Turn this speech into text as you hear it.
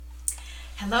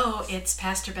Hello, it's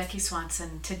Pastor Becky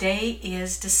Swanson. Today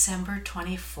is December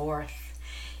 24th.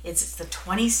 It's the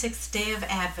 26th day of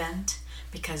Advent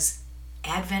because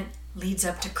Advent leads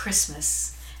up to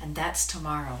Christmas, and that's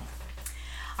tomorrow.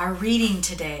 Our reading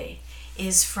today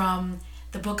is from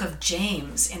the book of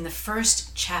James in the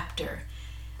first chapter,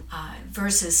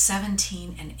 verses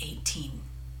 17 and 18.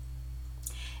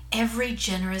 Every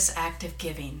generous act of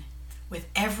giving with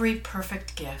every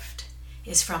perfect gift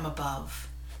is from above,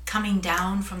 coming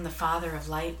down from the Father of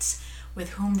lights,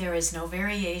 with whom there is no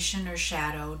variation or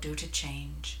shadow due to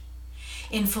change.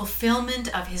 In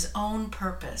fulfillment of his own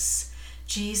purpose,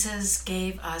 Jesus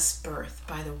gave us birth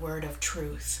by the word of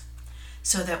truth,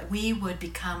 so that we would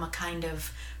become a kind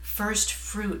of first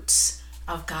fruits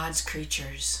of God's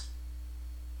creatures.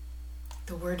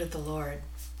 The word of the Lord.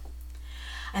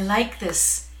 I like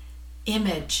this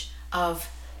image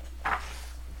of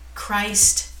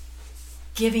Christ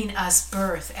giving us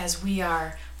birth as we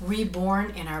are reborn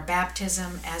in our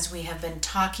baptism, as we have been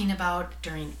talking about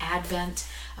during Advent,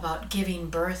 about giving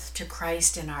birth to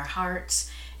Christ in our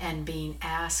hearts and being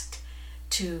asked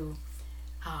to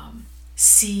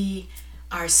see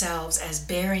ourselves as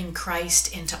bearing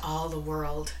Christ into all the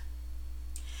world.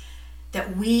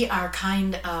 That we are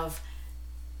kind of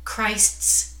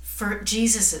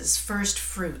Jesus's first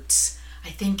fruits, I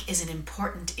think, is an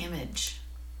important image.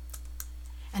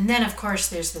 And then, of course,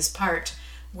 there's this part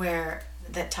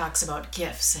that talks about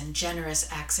gifts and generous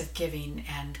acts of giving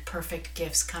and perfect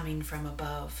gifts coming from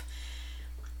above.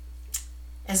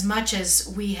 As much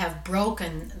as we have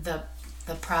broken the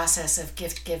process of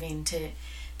gift giving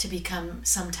to become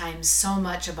sometimes so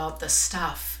much about the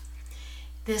stuff,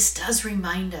 this does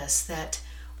remind us that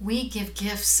we give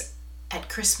gifts at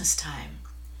Christmas time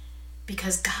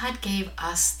because God gave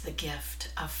us the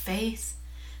gift of faith,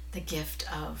 the gift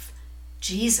of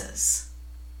Jesus,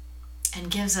 and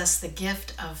gives us the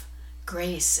gift of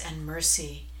grace and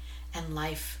mercy and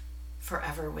life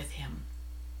forever with him.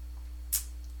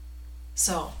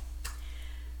 So,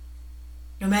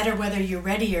 no matter whether you're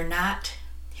ready or not,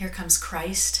 here comes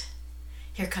Christ,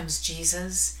 here comes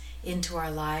Jesus into our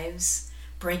lives,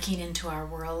 breaking into our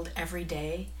world every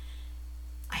day.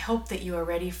 I hope that you are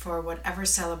ready for whatever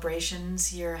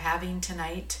celebrations you're having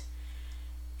tonight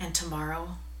and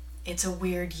tomorrow. It's a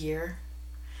weird year.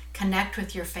 Connect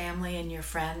with your family and your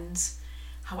friends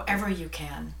however you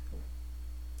can.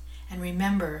 And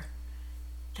remember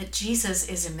that Jesus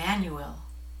is Emmanuel.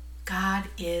 God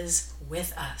is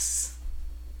with us.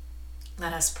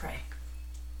 Let us pray.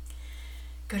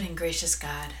 Good and gracious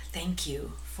God, thank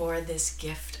you for this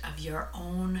gift of your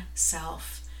own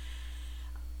self,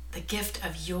 the gift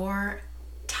of your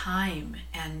time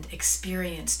and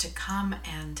experience to come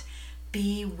and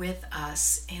be with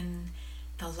us in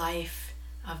the life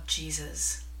of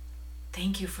Jesus.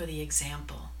 Thank you for the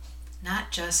example,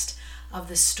 not just of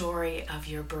the story of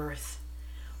your birth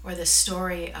or the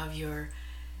story of your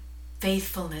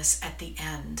faithfulness at the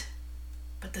end,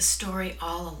 but the story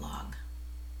all along.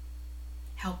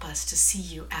 Help us to see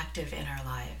you active in our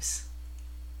lives.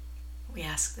 We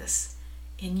ask this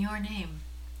in your name.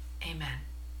 Amen.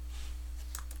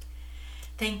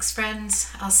 Thanks,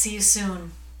 friends. I'll see you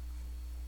soon.